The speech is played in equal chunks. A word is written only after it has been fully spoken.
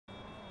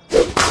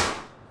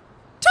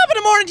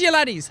Good morning to you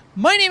laddies!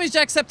 My name is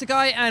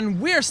Jacksepticeye and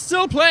we're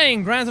still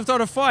playing Grand Theft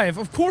Auto 5.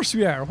 Of course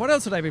we are. What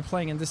else would I be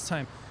playing in this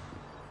time?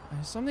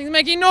 Something's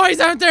making noise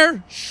out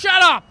there!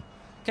 Shut up!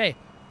 Okay,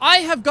 I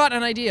have got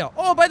an idea.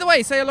 Oh, by the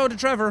way, say hello to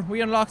Trevor.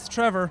 We unlocked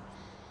Trevor.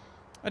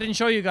 I didn't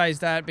show you guys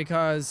that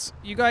because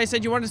you guys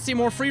said you wanted to see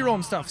more free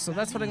roam stuff, so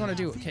that's what I'm gonna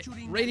do. Okay,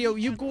 radio,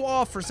 you go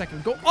off for a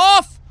second. Go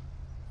off!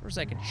 For a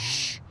second.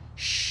 Shh.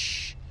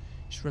 Shh.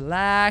 Just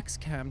relax,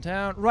 calm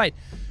down. Right.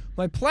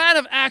 My plan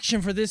of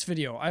action for this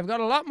video, I've got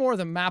a lot more of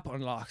the map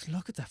unlocked.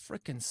 Look at the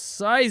freaking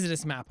size of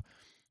this map.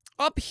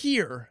 Up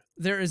here,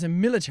 there is a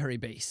military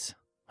base.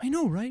 I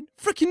know, right?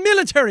 Freaking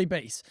military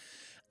base.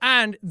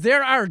 And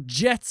there are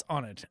jets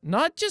on it.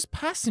 Not just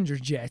passenger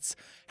jets,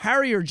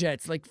 Harrier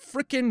jets, like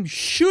freaking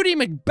Shooty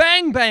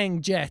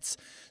McBang-Bang jets.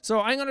 So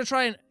I'm gonna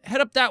try and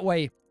head up that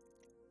way.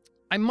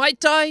 I might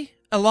die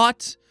a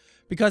lot,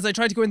 because I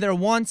tried to go in there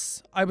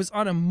once. I was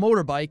on a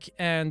motorbike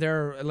and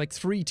there like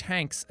 3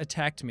 tanks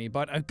attacked me,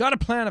 but I've got a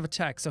plan of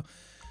attack. So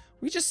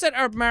we just set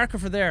our marker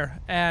for there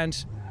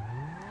and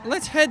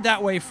let's head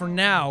that way for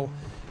now.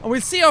 And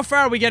we'll see how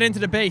far we get into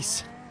the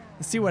base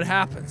and see what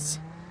happens.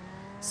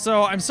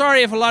 So I'm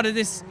sorry if a lot of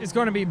this is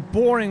going to be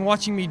boring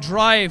watching me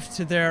drive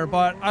to there,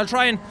 but I'll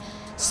try and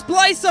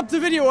splice up the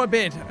video a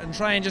bit and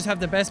try and just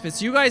have the best bits.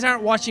 So you guys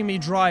aren't watching me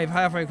drive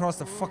halfway across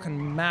the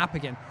fucking map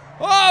again.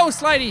 Oh,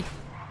 slidey!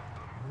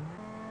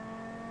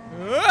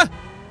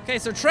 Okay,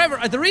 so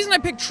Trevor, the reason I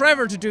picked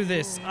Trevor to do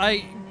this,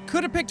 I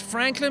could have picked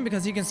Franklin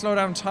because he can slow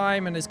down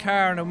time in his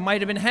car and it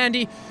might have been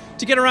handy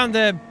to get around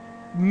the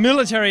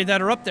military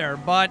that are up there,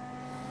 but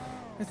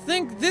I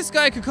think this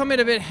guy could come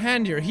in a bit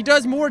handier. He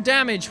does more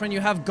damage when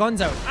you have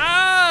guns out.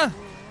 Ah!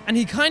 And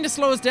he kind of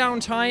slows down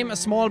time a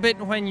small bit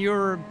when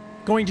you're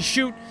going to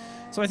shoot,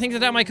 so I think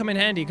that might come in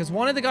handy because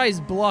one of the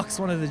guys blocks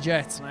one of the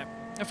jets. And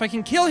if I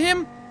can kill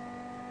him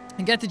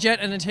and get the jet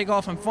and then take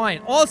off, I'm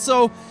fine.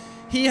 Also,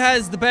 he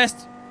has the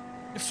best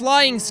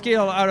flying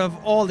skill out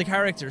of all the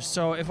characters,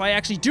 so if I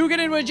actually do get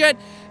into a jet,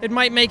 it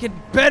might make it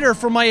better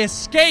for my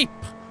escape.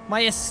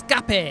 My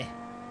escape.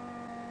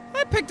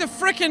 I picked a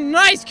freaking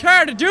nice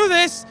car to do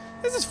this.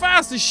 This is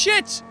fast as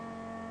shit.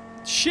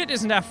 Shit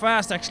isn't that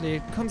fast, actually.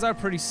 It comes out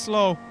pretty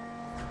slow.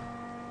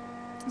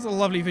 This is a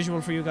lovely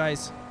visual for you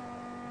guys.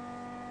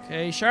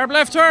 Okay, sharp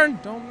left turn.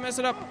 Don't mess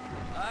it up.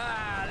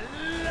 Ah,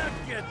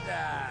 look at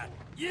that.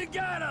 You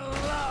gotta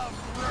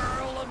love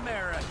rural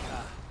America.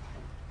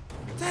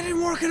 That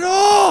didn't work at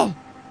all!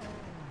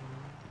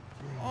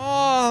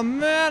 Oh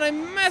man, I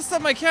messed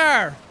up my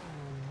car.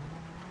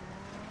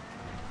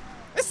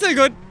 It's still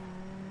good.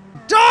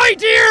 Die,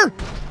 deer!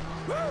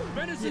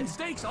 Venison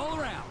steaks all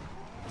around.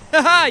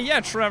 Haha, yeah,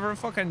 Trevor,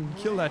 fucking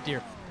kill that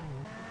deer.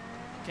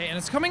 Okay, and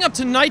it's coming up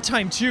to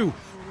nighttime too.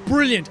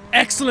 Brilliant,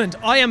 excellent.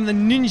 I am the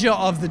ninja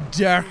of the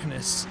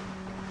darkness.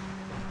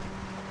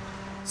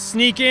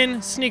 Sneak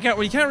in, sneak out.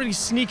 Well, you can't really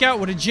sneak out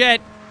with a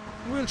jet.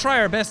 We'll try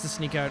our best to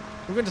sneak out.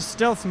 We're going to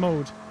stealth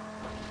mode.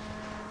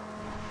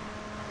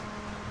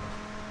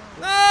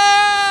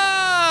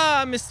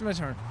 Ah! I missed my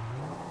turn.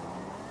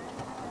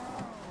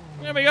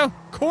 There we go.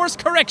 Course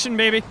correction,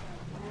 baby.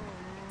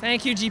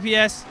 Thank you,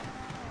 GPS.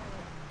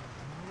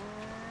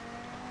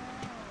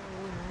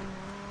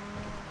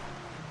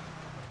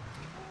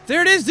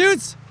 There it is,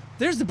 dudes.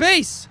 There's the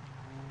base.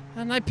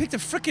 And I picked a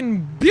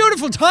freaking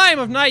beautiful time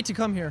of night to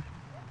come here.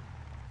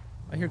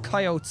 I hear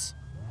coyotes.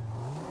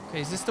 Okay,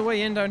 is this the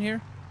way in down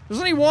here? There's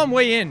only one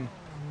way in.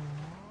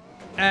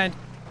 And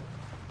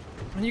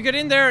when you get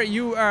in there,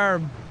 you are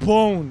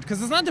boned.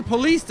 Because it's not the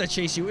police that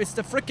chase you, it's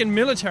the frickin'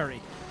 military.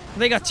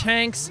 They got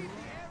tanks.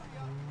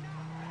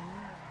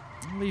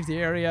 Leave the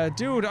area.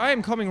 Dude, I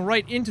am coming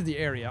right into the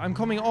area. I'm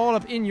coming all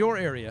up in your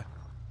area.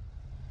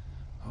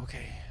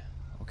 Okay.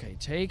 Okay,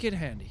 take it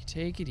handy.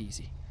 Take it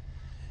easy.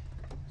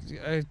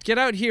 Get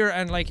out here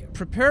and, like,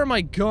 prepare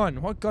my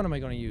gun. What gun am I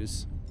going to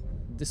use?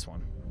 This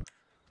one.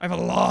 I have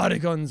a lot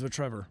of guns with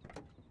Trevor.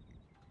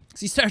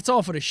 He starts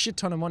off with a shit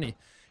ton of money.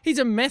 He's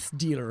a meth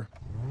dealer.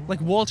 Like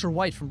Walter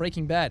White from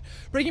Breaking Bad.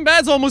 Breaking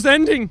Bad's almost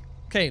ending!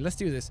 Okay, let's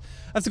do this.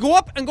 I have to go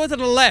up and go to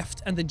the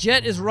left, and the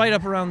jet is right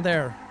up around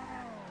there.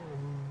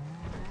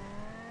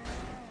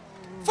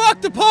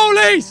 Fuck the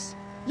police!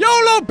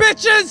 YOLO,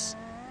 bitches!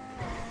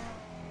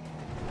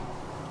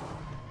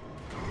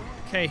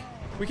 Okay,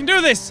 we can do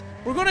this.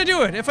 We're gonna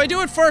do it. If I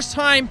do it first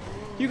time,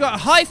 you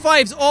got high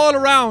fives all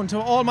around to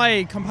all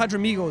my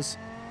compadramigos.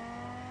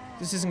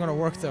 This isn't gonna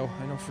work though,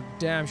 I know for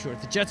damn sure.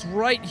 The jet's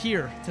right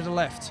here to the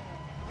left.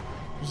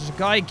 There's a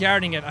guy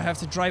guarding it, I have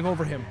to drive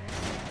over him.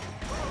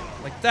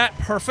 Like that,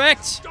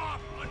 perfect!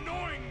 Stop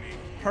annoying me.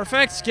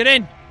 Perfect, get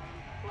in!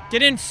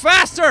 Get in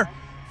faster!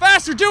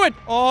 Faster, do it!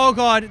 Oh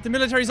god, the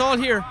military's all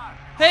here.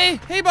 Hey,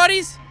 hey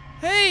buddies!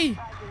 Hey!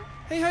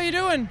 Hey, how you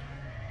doing?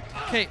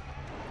 Okay,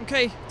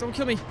 okay, don't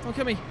kill me, don't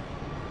kill me.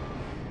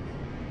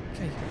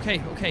 Okay,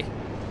 okay, okay.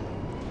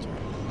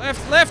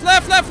 Left, left,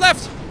 left, left,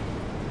 left!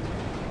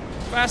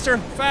 Faster,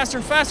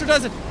 faster, faster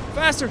does it!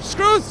 Faster!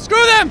 Screw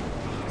them!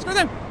 Screw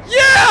them!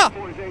 Yeah!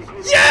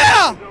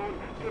 Yeah!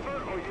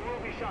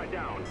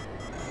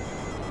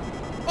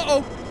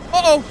 Uh-oh!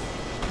 Uh-oh!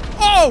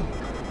 Uh-oh!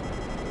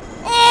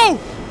 Oh!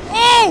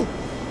 Oh!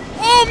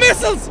 Oh,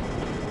 missiles!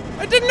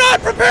 I did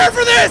not prepare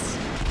for this!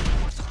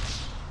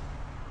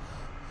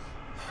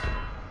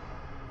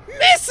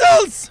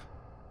 Missiles!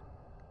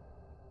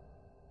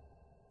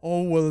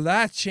 Oh, well,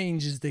 that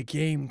changes the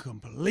game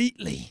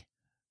completely.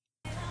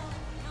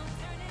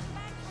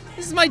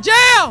 This is my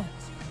jam!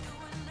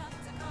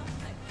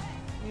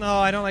 No,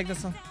 I don't like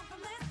this one.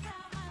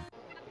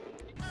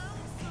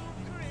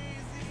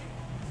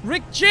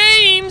 Rick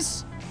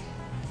James!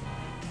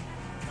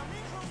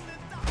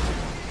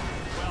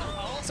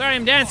 Sorry,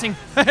 I'm dancing.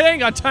 I ain't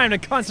got time to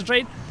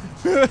concentrate.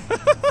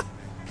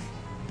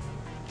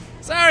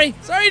 Sorry,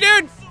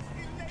 dude!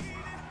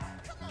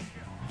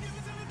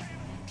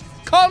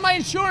 Call my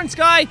insurance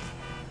guy!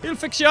 He'll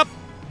fix you up.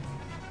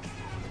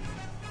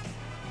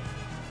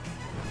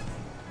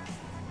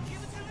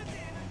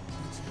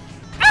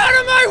 Out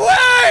of my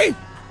way!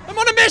 I'm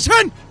on a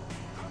mission!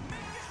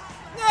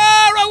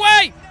 No, wrong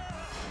way!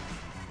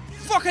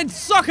 Fucking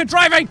suck at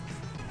driving!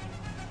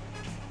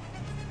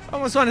 I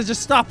almost want to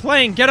just stop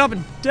playing, get up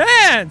and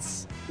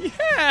dance!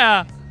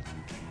 Yeah!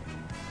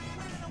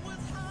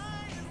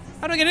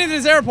 How do I get into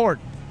this airport?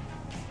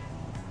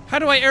 How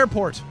do I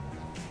airport?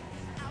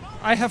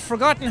 I have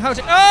forgotten how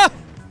to— ah!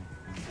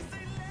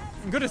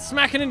 I'm good at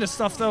smacking into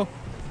stuff though.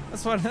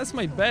 That's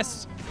my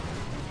best.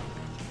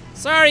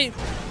 Sorry.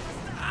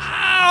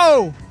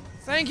 Ow!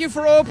 Thank you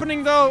for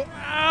opening though.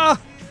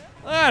 Ah!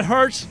 That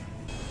hurt.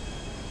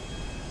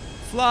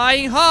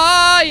 Flying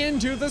high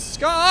into the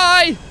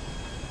sky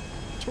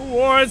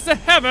towards the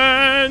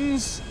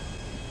heavens.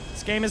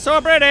 This game is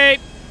so pretty.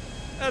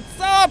 It's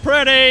so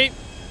pretty.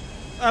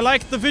 I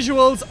like the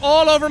visuals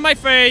all over my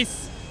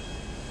face.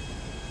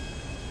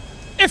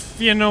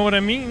 If you know what I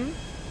mean.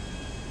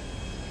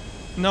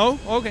 No?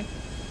 Okay.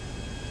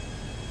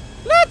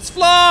 Let's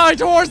fly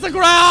towards the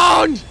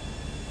ground!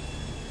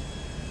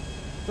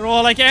 They're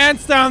all like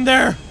ants down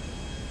there.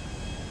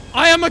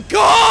 I am a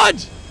god!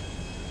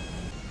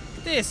 Look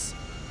at this.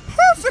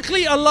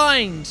 Perfectly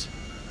aligned.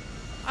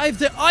 I have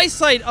the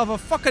eyesight of a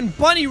fucking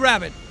bunny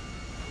rabbit.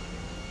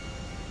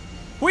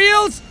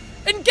 Wheels,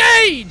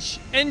 engage!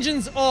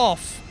 Engines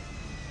off.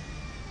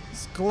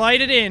 Just glide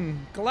it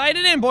in. Glide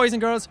it in, boys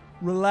and girls.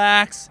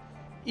 Relax.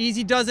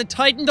 Easy does it.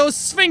 Tighten those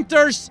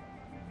sphincters.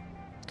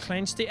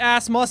 Clench the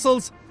ass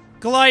muscles.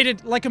 Glide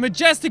it like a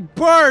majestic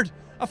bird.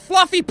 A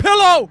fluffy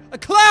pillow. A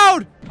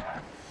cloud.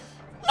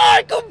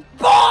 Like a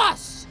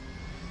boss.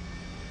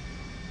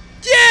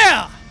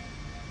 Yeah.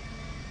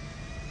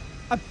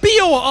 A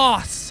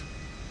Bio-Oss.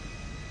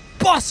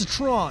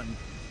 Bossatron.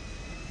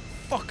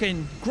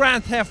 Fucking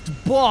Grand Theft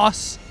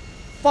Boss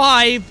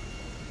 5.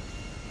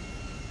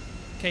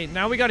 Okay,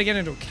 now we gotta get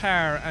into a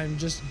car and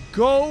just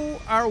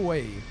go our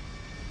way.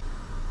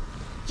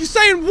 You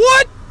saying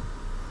what?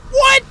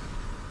 What?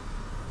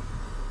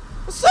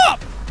 What's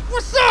up?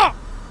 What's up?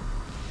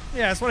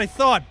 Yeah, that's what I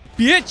thought,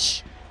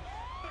 bitch.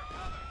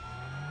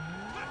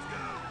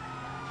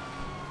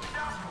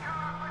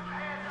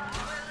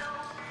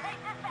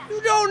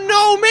 You don't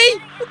know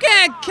me. You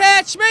can't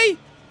catch me.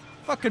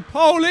 Fucking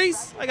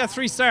police. I got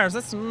 3 stars.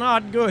 That's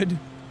not good.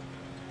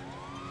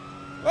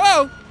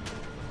 Whoa.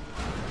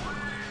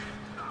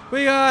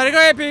 We got a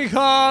great big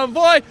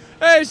convoy.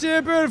 It's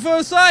a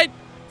beautiful sight.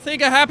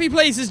 Think of happy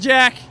places,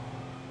 Jack.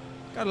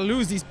 Gotta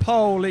lose these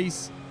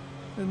police.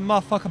 This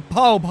motherfucking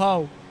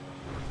po-po.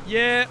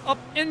 Yeah, up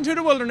into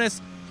the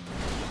wilderness.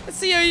 Let's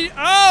see how you—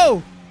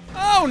 oh!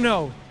 Oh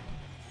no.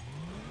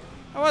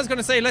 I was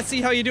gonna say, let's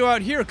see how you do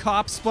out here,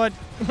 cops, but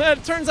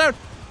it turns out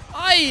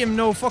I am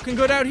no fucking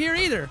good out here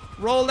either.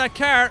 Roll that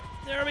car.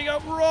 There we go.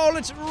 Roll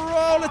it.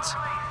 Roll it.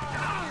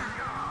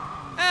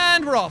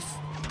 And we're off.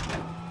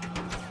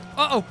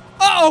 Uh-oh.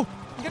 Uh-oh.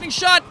 I'm getting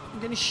shot. I'm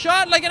getting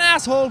shot like an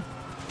asshole.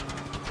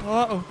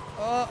 Uh-oh.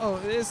 Uh-oh.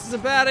 This is a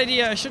bad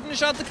idea. I shouldn't have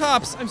shot the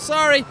cops. I'm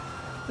sorry.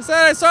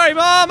 Sorry,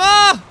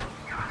 Mama!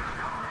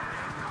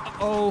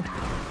 Uh-oh.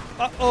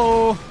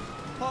 Uh-oh.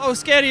 Uh-oh,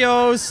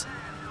 Scarios.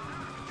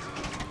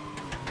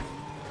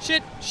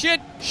 Shit.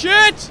 Shit.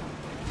 Shit!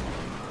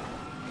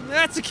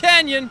 That's a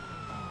canyon.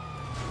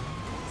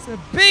 It's a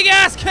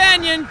big-ass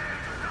canyon.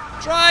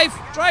 Drive.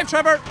 Drive,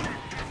 Trevor.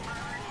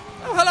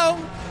 Oh, hello.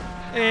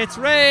 It's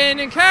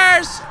raining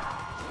cars.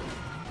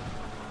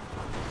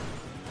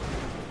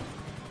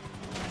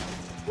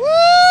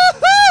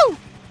 Woohoo!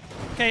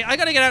 Okay, I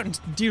gotta get out and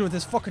deal with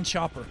this fucking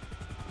chopper.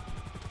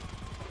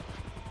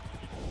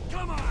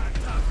 Come on,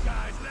 tough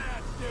guys,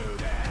 let's do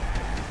this.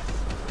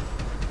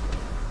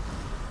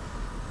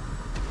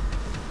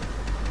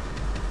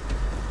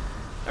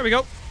 There we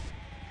go.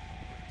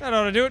 That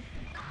ought to do it.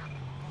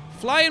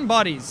 Flying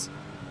bodies.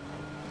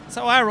 That's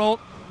how I roll.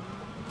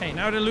 Okay,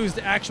 now to lose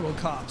the actual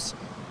cops.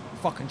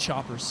 Fucking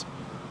choppers.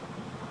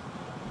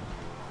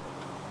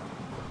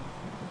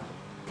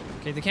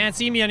 Okay, they can't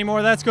see me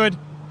anymore. That's good.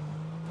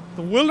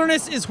 The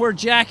wilderness is where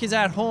Jack is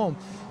at home.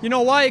 You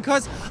know why?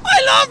 Because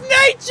I love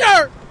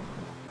nature!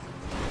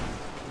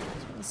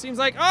 It seems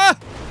like— ah!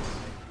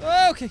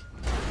 Okay.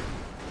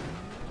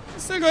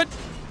 It's still good.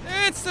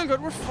 It's still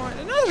good. We're fine.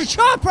 Another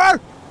chopper!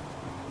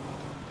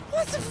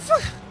 What the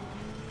fuck?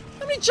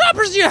 How many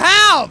choppers do you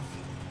have?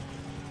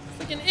 It's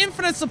like an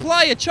infinite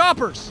supply of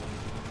choppers.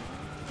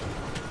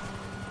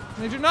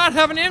 They do not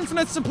have an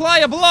infinite supply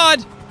of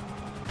blood.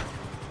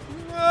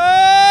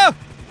 Ah!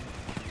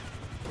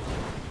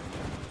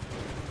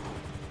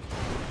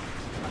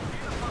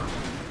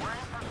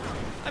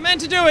 I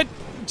meant to do it.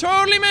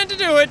 Totally meant to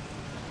do it.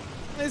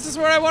 This is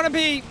where I want to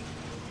be.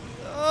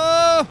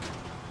 Oh.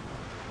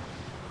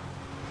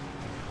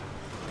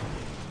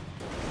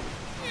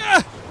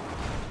 Yeah.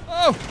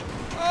 Oh.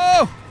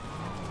 Oh.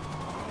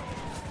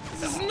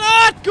 This is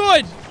not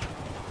good.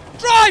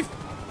 Drive.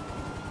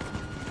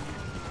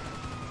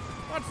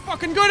 Not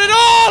fucking good at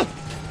all.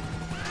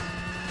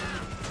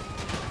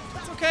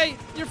 It's okay.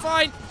 You're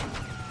fine.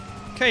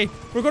 Okay,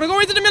 we're gonna go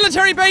into the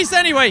military base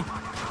anyway.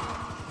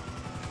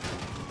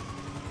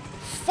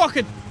 Fuck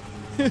it.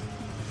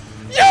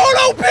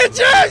 YOLO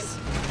bitches!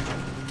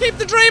 Keep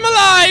the dream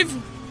alive!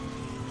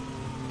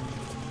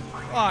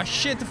 Oh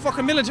shit, the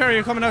fucking military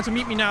are coming out to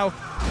meet me now.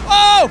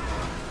 Oh!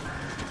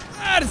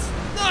 That is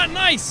not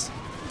nice.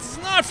 This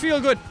does not feel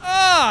good.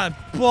 Ah,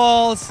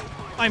 balls.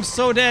 I'm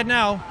so dead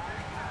now.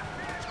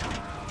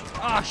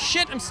 Ah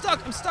shit, I'm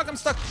stuck, I'm stuck, I'm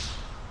stuck.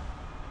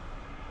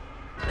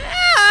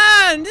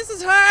 Man, this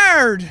is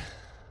hard.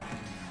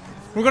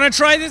 We're gonna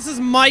try this as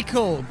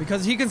Michael,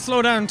 because he can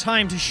slow down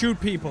time to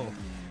shoot people.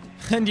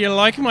 And you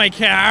like my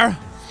car?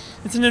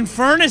 It's an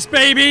Infernus,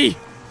 baby!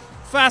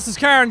 Fastest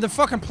car on the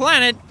fucking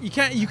planet. You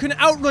can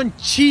outrun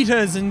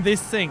cheetahs in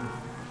this thing.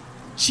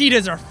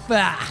 Cheetahs are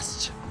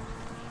fast.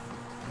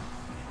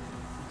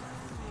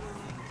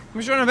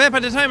 I'm sure I bet by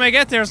the time I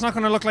get there, it's not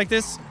gonna look like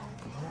this.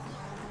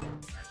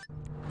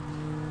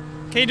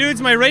 Okay,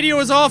 dudes, my radio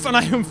is off and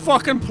I am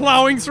fucking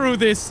plowing through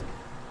this.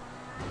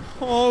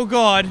 Oh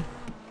god.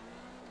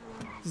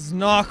 This is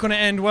not gonna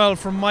end well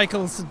for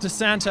Michael's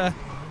DeSanta.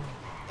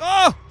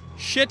 Oh!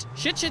 Shit,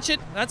 shit, shit, shit.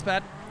 That's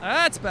bad.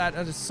 That's bad.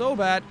 That is so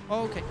bad.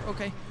 Okay,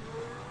 okay.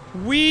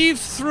 Weave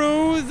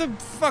through the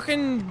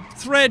fucking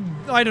thread.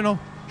 I don't know.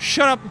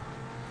 Shut up.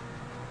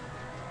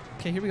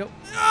 Okay, here we go.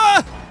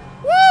 Ah!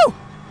 Woo!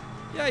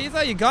 Yeah, you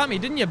thought you got me,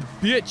 didn't you,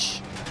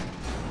 bitch?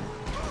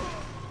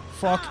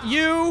 Fuck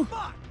you.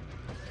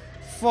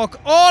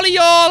 Fuck all of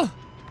y'all.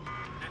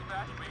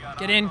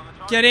 Get in.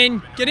 Get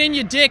in. Get in,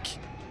 you dick.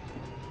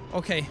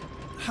 Okay.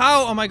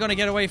 How am I gonna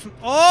get away from—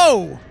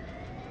 Oh!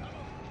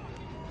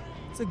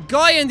 It's a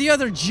guy in the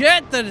other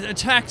jet that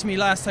attacked me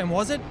last time,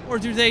 was it? Or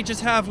do they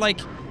just have, like,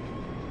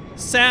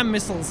 SAM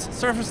missiles?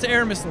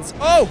 Surface-to-air missiles.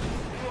 Oh!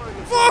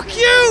 Fuck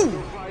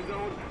you!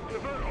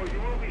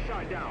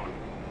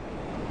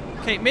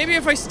 Okay, maybe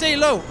if I stay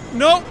low.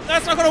 No,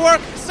 that's not gonna work.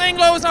 Staying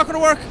low is not gonna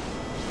work.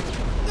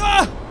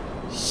 Ah!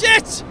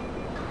 Shit!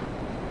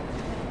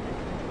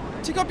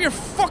 Take up your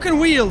fucking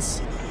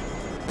wheels.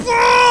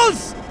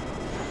 Balls!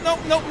 No,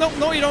 no, no,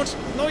 no you don't.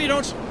 No you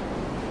don't.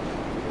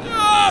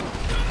 Ah!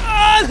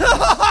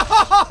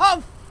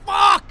 Ah!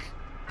 Fuck!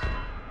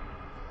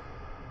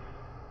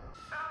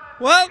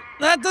 Well,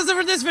 that does it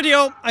for this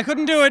video. I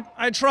couldn't do it.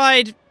 I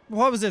tried,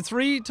 what was it,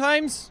 3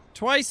 times?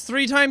 Twice?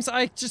 3 times?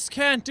 I just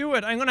can't do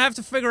it. I'm gonna have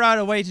to figure out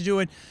a way to do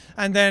it,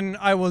 and then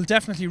I will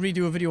definitely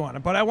redo a video on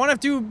it. But I want to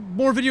do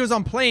more videos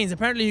on planes.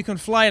 Apparently you can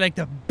fly like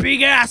the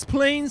big ass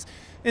planes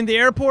in the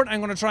airport.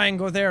 I'm gonna try and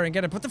go there and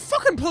get it. But the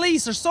fucking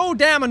police are so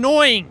damn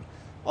annoying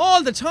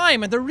all the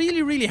time, and they're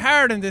really, really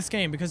hard in this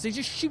game because they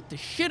just shoot the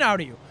shit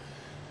out of you.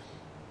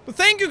 But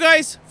thank you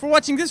guys for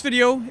watching this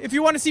video. If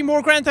you want to see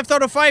more Grand Theft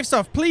Auto 5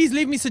 stuff, please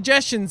leave me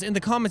suggestions in the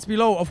comments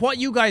below of what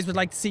you guys would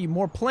like to see.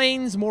 More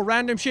planes, more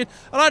random shit.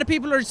 A lot of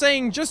people are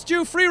saying just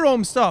do free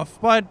roam stuff,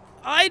 but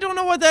I don't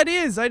know what that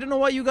is. I don't know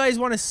what you guys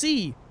want to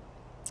see.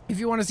 If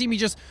you want to see me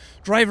just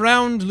drive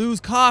around, lose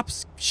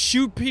cops,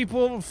 shoot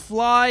people,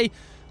 fly,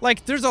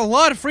 like there's a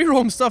lot of free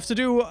roam stuff to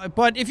do.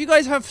 But if you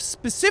guys have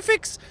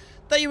specifics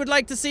that you would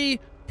like to see,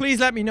 please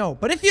let me know.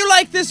 But if you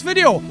like this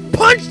video,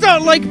 punch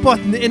that like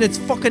button in its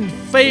fucking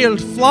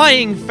failed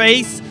flying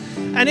face.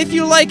 And if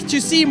you like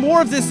to see more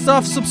of this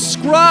stuff,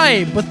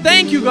 subscribe. But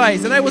thank you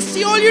guys, and I will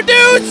see all you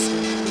dudes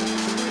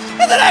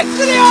in the next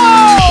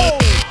video!